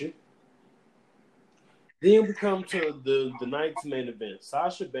got you. Then we come to the night's main event: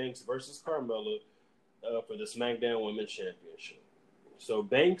 Sasha Banks versus Carmella for the SmackDown Women's Championship. So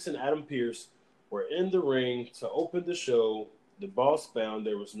Banks and Adam Pearce were in the ring to open the show. The boss found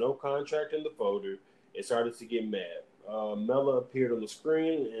there was no contract in the folder. It started to get mad. Mella appeared on the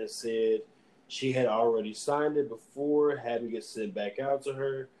screen and said she had already signed it before, hadn't get sent back out to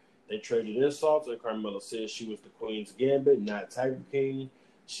her. They traded insults, and Carmella said she was the Queen's Gambit, not Tiger King.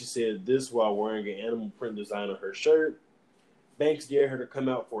 She said this while wearing an animal print design on her shirt. Banks dared her to come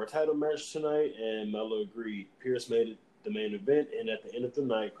out for a title match tonight, and Mella agreed. Pierce made it the main event, and at the end of the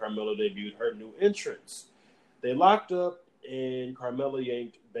night, Carmella debuted her new entrance. They locked up, and Carmella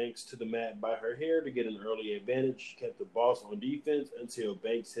yanked Banks to the mat by her hair to get an early advantage. She kept the boss on defense until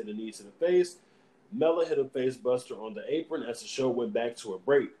Banks hit a knee to the face. Mella hit a face buster on the apron as the show went back to a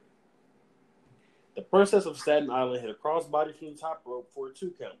break. The Princess of Staten Island hit a crossbody from the top rope for a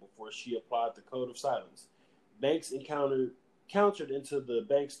 2 count before she applied the code of silence. Banks countered into the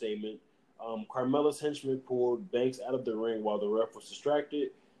Banks statement. Carmella's henchman pulled Banks out of the ring while the ref was distracted.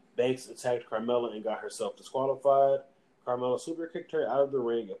 Banks attacked Carmella and got herself disqualified. Carmella super kicked her out of the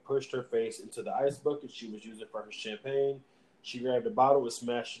ring and pushed her face into the ice bucket she was using for her champagne. She grabbed a bottle and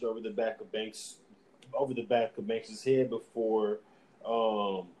smashed it over the back of Banks's head before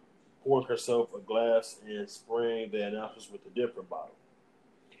pouring herself a glass and spraying the announcers with a different bottle.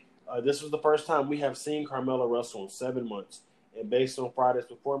 This was the first time we have seen Carmella wrestle in 7 months, and based on Friday's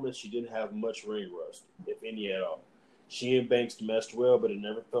performance, she didn't have much ring rust, if any at all. She and Banks meshed well, but it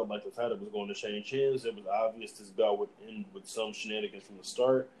never felt like the title was going to change hands. It was obvious this bout would end with some shenanigans from the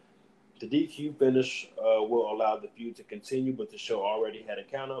start. The DQ finish will allow the feud to continue, but the show already had a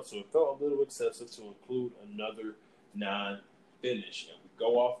countout, so it felt a little excessive to include another non-finish. And we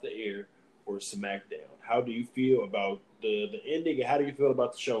go off the air for SmackDown. How do you feel about the ending, and how do you feel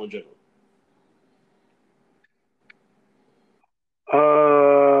about the show in general?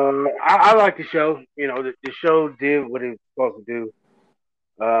 I like the show. You know, the show did what it was supposed to do.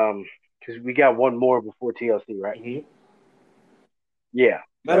 Because we got one more before TLC, right? Mm-hmm. Yeah.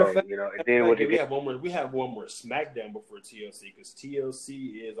 Matter of So fact, you know, it did what it we did. have one more. We have one more SmackDown before TLC because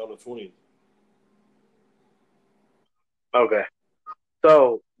TLC is on the 20th. Okay.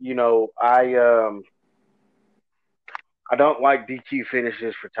 So you know, I don't like DQ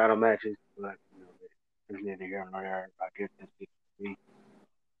finishes for title matches, but you know, there's neither here nor there. I guess that's just me.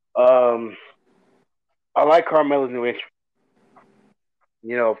 Um, I like Carmella's new entrance.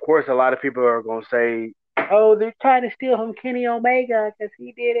 You know, of course, a lot of people are gonna say, "Oh, they're trying to steal from Kenny Omega because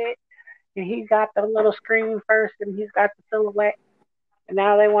he did it, and he got the little screen first, and he's got the silhouette, and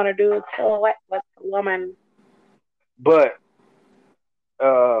now they want to do a silhouette with the woman." But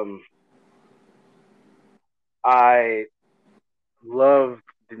um, I love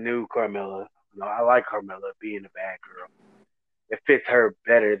the new Carmella. You know, I like Carmella being a bad girl. It fits her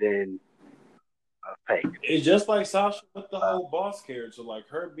better than Paige. It's just like Sasha with the Uh, whole boss character, like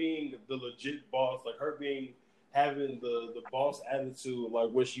her being the legit boss, like her being having the boss attitude, like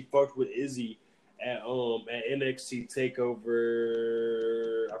when she fucked with Izzy at NXT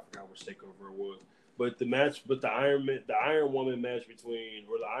Takeover. I forgot which Takeover it was, but the Iron Woman match between,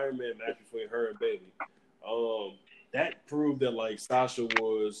 or the Iron Man match between her and Bailey, that proved that like Sasha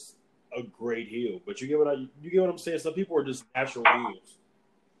was a great heel. But you get what I'm saying? Some people are just natural heels.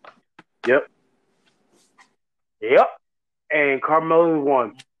 yep, yep. And Carmella is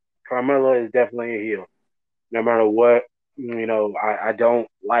one. Carmella is definitely a heel. No matter what, you know, I don't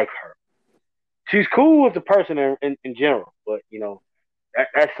like her. She's cool as a person in general, but you know,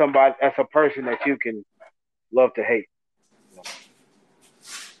 that's somebody, that's a person that you can love to hate. You know?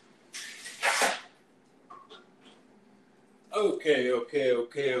 Okay.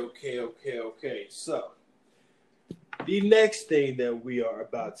 So The next thing that we are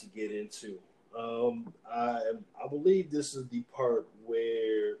about to get into, I believe this is the part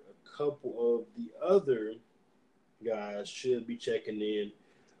where a couple of the other guys should be checking in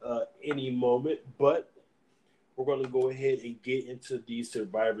any moment, but we're going to go ahead and get into these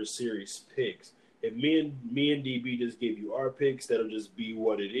Survivor Series picks. If me and DB just give you our picks, that'll just be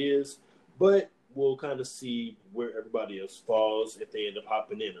what it is. But we'll kind of see where everybody else falls if they end up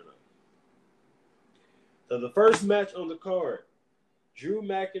hopping in or not. So the first match on the card, Drew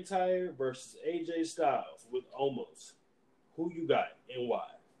McIntyre versus AJ Styles with Omos. Who you got and why?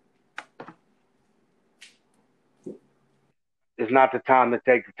 It's not the time to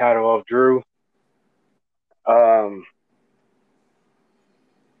take the title off Drew. Um,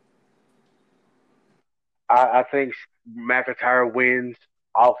 I think McIntyre wins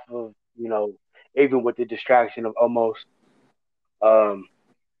off of, even with the distraction of almost.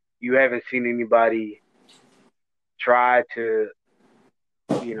 You haven't seen anybody try to,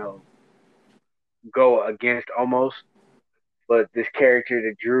 go against almost, but this character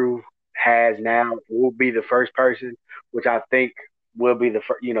that Drew has now will be the first person, which I think will be the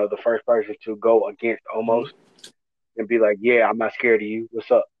first person to go against almost and be like, yeah, I'm not scared of you. What's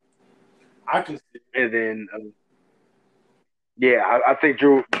up? I can see. And then, I think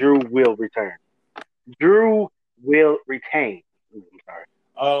Drew will return. Drew will retain. I'm sorry.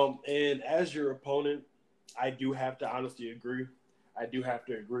 And as your opponent, I do have to honestly agree. I do have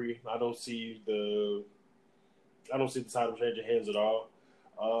to agree. I don't see the title changing hands at all.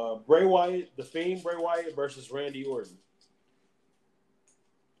 Bray Wyatt, the Fiend Bray Wyatt versus Randy Orton.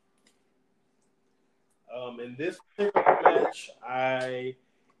 In this particular match, I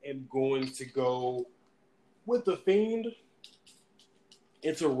am going to go with the Fiend.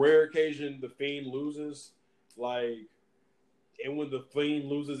 It's a rare occasion the Fiend loses, and when the Fiend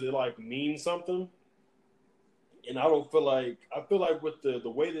loses, it means something. And I feel like with the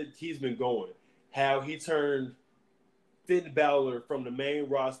way that he's been going, how he turned Finn Balor from the main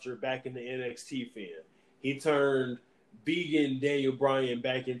roster back into NXT fan. He turned vegan Daniel Bryan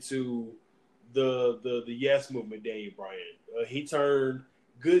back into the Yes Movement Daniel Bryan. He turned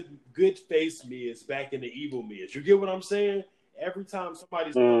good face Miz back into evil Miz. You get what I'm saying? Every time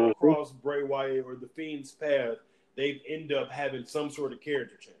somebody's come across Bray Wyatt or the Fiend's path, they end up having some sort of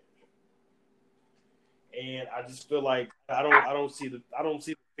character change. And I just feel like I don't see the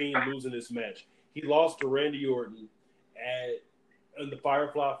Fiend losing this match. He lost to Randy Orton in the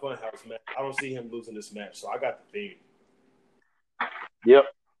Firefly Funhouse match. I don't see him losing this match, so I got the Fiend. Yep,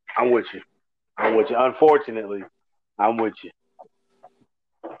 I'm with you. Unfortunately, I'm with you.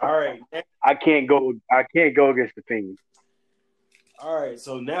 All right, I can't go against the Fiend. All right,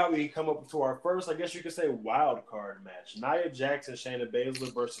 so now we come up to our first, I guess you could say, wild card match: Nia Jax, Shayna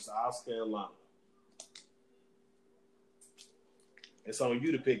Baszler versus Asuka and Lana. It's on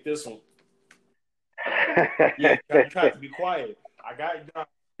you to pick this one. Yeah, I tried to be quiet. I got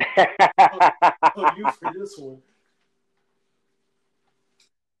on you for this one.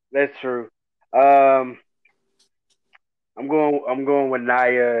 That's true. I'm going with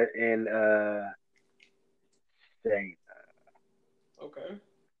Nia and Shayna. Okay.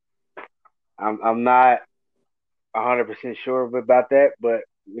 I'm not 100% sure about that, but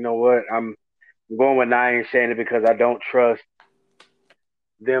you know what? I'm going with Nia and Shayna because I don't trust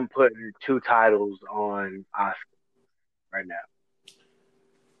them putting two titles on Asuka right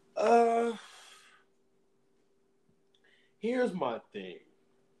now. Here's my thing.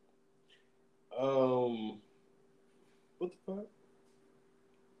 What the fuck?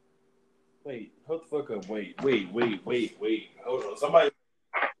 Wait, hold the fuck up. Wait. Hold on. Somebody,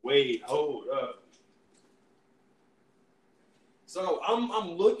 wait, hold up. So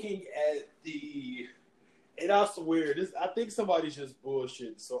I'm looking at and I swear this. I think somebody's just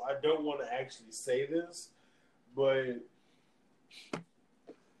bullshit. So I don't want to actually say this, but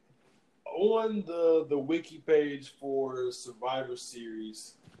on the wiki page for Survivor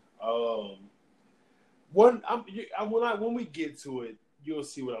Series, when we get to it, you'll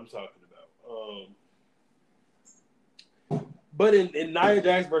see what I'm talking about. But in Nia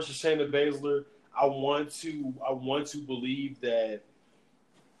Jax versus Shayna Baszler, I want to believe that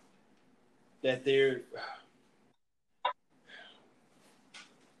they're,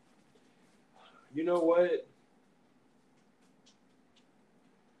 you know what?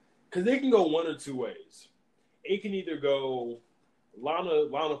 Because they can go one or two ways. It can either go Lana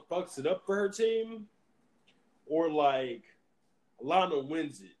fucks it up for her team, or Lana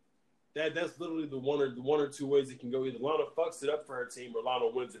wins it. That's literally the one or two ways it can go. Either Lana fucks it up for her team or Lana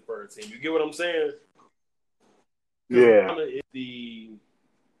wins it for her team. You get what I'm saying? Yeah. Lana is the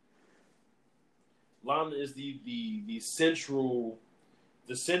Lana is the central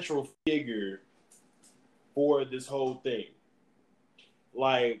figure for this whole thing.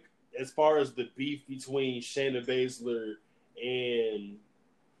 Like, as far as the beef between Shayna Baszler and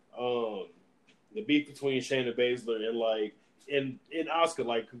um and Oscar,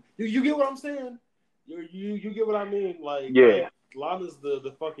 like, you get what I'm saying? You get what I mean? Yeah. Lana's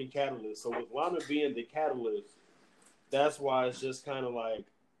the fucking catalyst. So with Lana being the catalyst, that's why it's just kind of like,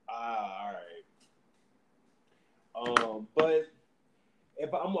 all right. But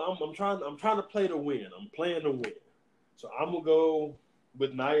if I'm trying to play to win. I'm playing to win. So I'm gonna go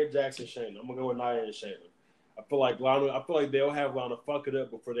with Nia Jackson, Shayna. I'm gonna go with Nia and Shayna. I feel like Lana. I feel like they'll have Lana fuck it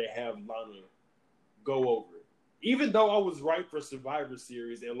up before they have Lana go over it. Even though I was right for Survivor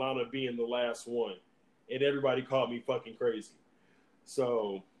Series and Lana being the last one, and everybody called me fucking crazy.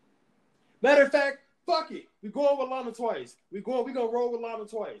 So, matter of fact, fuck it. We go over Lana twice. We gonna roll with Lana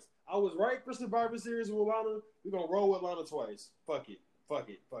twice. I was right for Survivor Series with Lana. We gonna roll with Lana twice. Fuck it. Fuck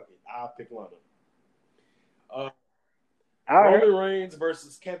it. Fuck it. I'll pick Lana. Uh, All right. Roman Reigns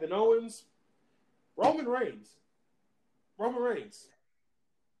versus Kevin Owens. Roman Reigns. Roman Reigns.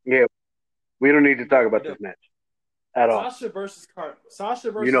 Yeah. We don't need to talk You about know, this match at all. Sasha You versus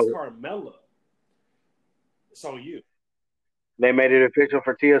know, Carmella. It's on you. they made it official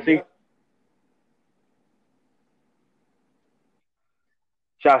for TLC.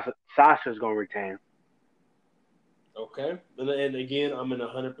 Yep. Sasha's gonna retain. Okay. And again, I'm in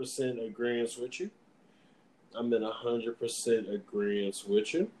 100% agreement with you. I'm in 100% agreement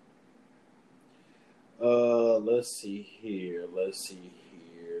with you. Let's see here.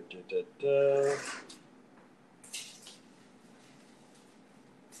 Da, da, da.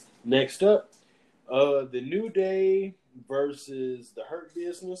 Next up, the New Day versus the Hurt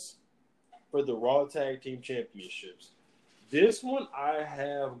Business for the Raw Tag Team Championships. This one I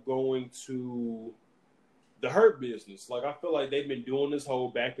have going to the Hurt Business. Like, I feel like they've been doing this whole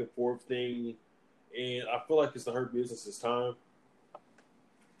back and forth thing, and I feel like it's the Hurt Business's time.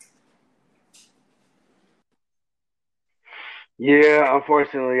 Yeah,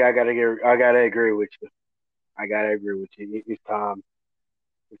 unfortunately, I gotta agree with you. I gotta agree with you. It's time.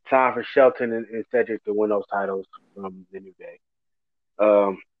 It's time for Shelton and Cedric to win those titles from the New Day.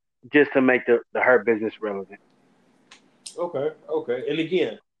 Um, just to make the Hurt Business relevant. Okay. And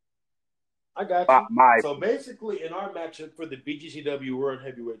again, I got you. My So opinion. basically, in our matchup for the BGCW World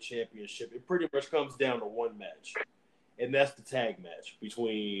Heavyweight Championship, it pretty much comes down to one match, and that's the tag match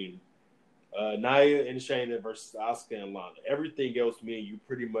between Nia and Shayna versus Asuka and Lana. Everything else, me and you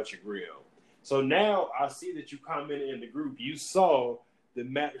pretty much agree on. So now I see that you commented in the group. You saw the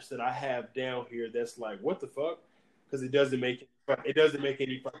match that I have down here. That's like, what the fuck? Because it doesn't make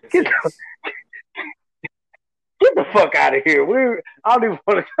any fucking Get sense. get the fuck out of here. I don't even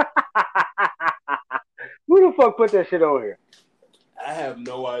want to. Who the fuck put that shit on here? I have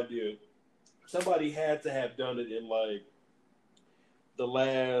no idea. Somebody had to have done it in like the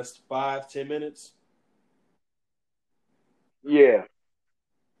last 5-10 minutes. Yeah,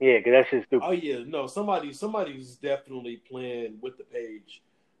 yeah, because that shit's Oh stupid. yeah, no, somebody's definitely playing with the page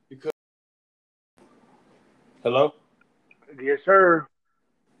because hello. Yes, sir.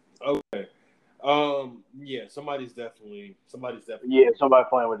 Okay. Yeah, somebody's definitely Yeah, playing. somebody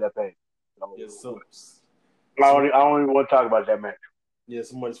playing with that page. Yes, so I somebody. don't even want to talk about that match. Yeah,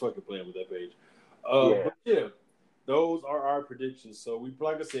 somebody's fucking playing with that page. Yeah. But yeah, those are our predictions. So we,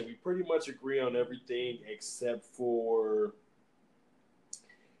 like I said, we pretty much agree on everything except for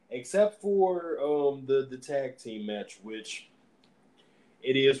the tag team match, which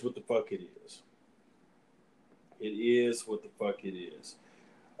it is what the fuck it is. It is what the fuck it is.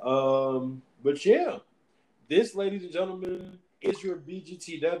 But yeah, this, ladies and gentlemen, is your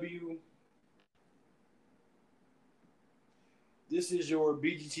BGTW. This is your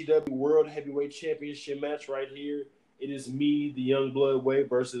BGTW World Heavyweight Championship match right here. It is me, the Young Blood Way,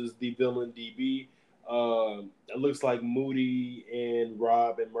 versus the Villain DB. It looks like Moody and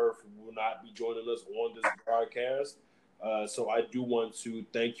Rob and Murph will not be joining us on this broadcast. So I do want to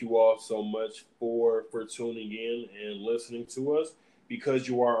thank you all so much for tuning in and listening to us. Because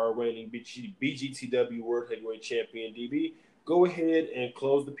you are our reigning BGTW World Heavyweight Champion, DB, go ahead and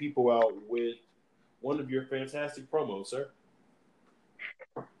close the people out with one of your fantastic promos, sir.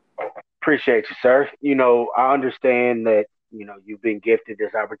 Appreciate you, sir. I understand that, you've been gifted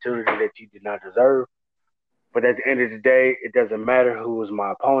this opportunity that you did not deserve. But at the end of the day, it doesn't matter who is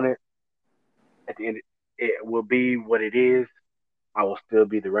my opponent. At the end, it will be what it is. I will still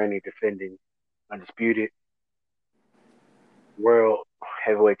be the reigning, defending, undisputed world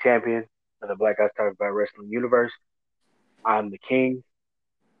heavyweight champion of the Black Guys Talk About Wrestling universe. I'm the king.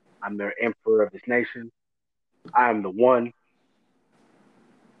 I'm the emperor of this nation. I am the one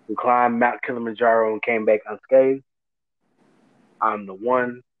who climbed Mount Kilimanjaro and came back unscathed. I'm the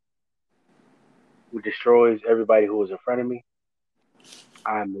one who destroys everybody who is in front of me.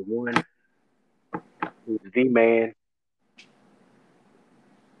 I'm the one who's the man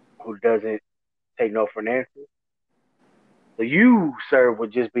who doesn't take no for an answer. So you, sir,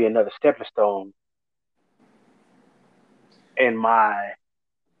 would just be another stepping stone in my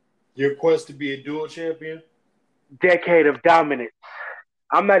Your quest to be a dual champion? decade of dominance.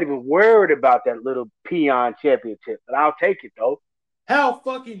 I'm not even worried about that little peon championship, but I'll take it though. How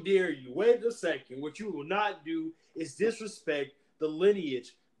fucking dare you? Wait a second. What you will not do is disrespect the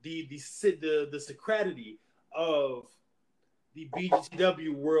lineage, the sacredity of the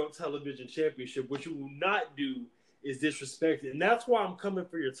BGTW World Television Championship. What you will not do is disrespect it. And that's why I'm coming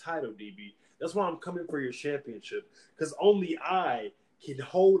for your title, DB. That's why I'm coming for your championship. Because only I can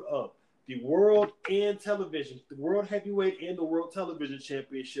hold up the world and television, the world heavyweight and the world television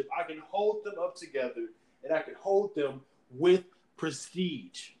championship. I can hold them up together and I can hold them with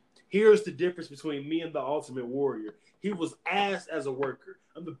prestige. Here's the difference between me and the Ultimate Warrior. He was ass as a worker.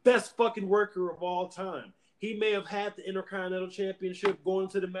 I'm the best fucking worker of all time. He may have had the Intercontinental Championship going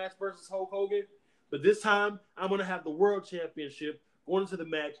into the match versus Hulk Hogan, but this time I'm going to have the World Championship going into the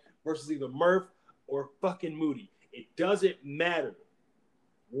match versus either Murph or fucking Moody. It doesn't matter.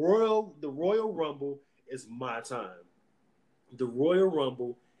 The Royal Rumble is my time. The Royal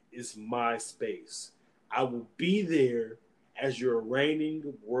Rumble is my space. I will be there as your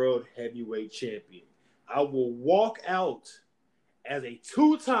reigning World Heavyweight Champion. I will walk out as a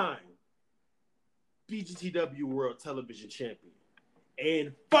two-time BGTW World Television Champion.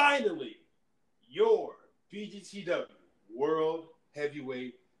 And finally, your BGTW World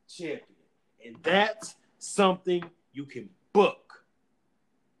Heavyweight Champion. And that's something you can book.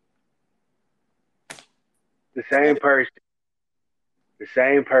 The same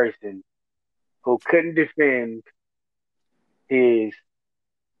person who couldn't defend his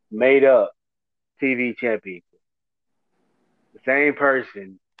made up TV championship. The same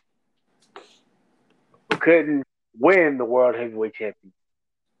person who couldn't win the World Heavyweight Championship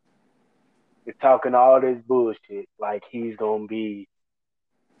is talking all this bullshit like he's gonna be.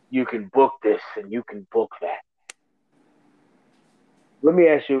 You can book this and you can book that. Let me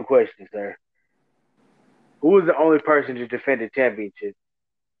ask you a question, sir. Who is the only person to defend the championship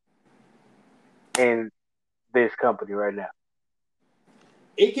in this company right now?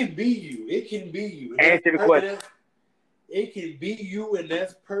 It can be you. It can be you. Answer the question. It can be you, and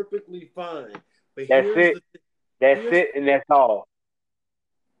that's perfectly fine. But That's it. That's it, and that's all.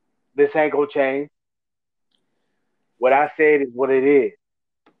 This ain't gonna change. What I said is what it is.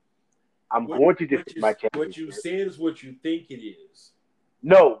 I'm going to defend my championship. What you said is what you think it is.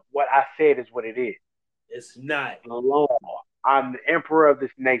 No, what I said is what it is. It's not. Law. I'm the emperor of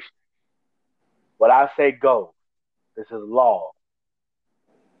this nation. What I say goes. This is law.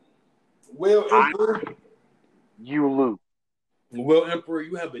 Well, Emperor, you lose. Well, Emperor,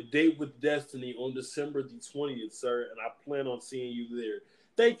 you have a date with Destiny on December the 20th, sir, and I plan on seeing you there.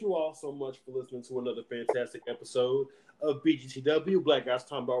 Thank you all so much for listening to another fantastic episode of BGTW, Black Guys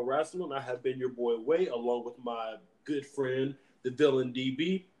Talmbout Wrasslin. I have been your boy Way, along with my good friend, the villain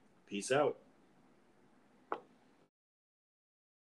DB. Peace out.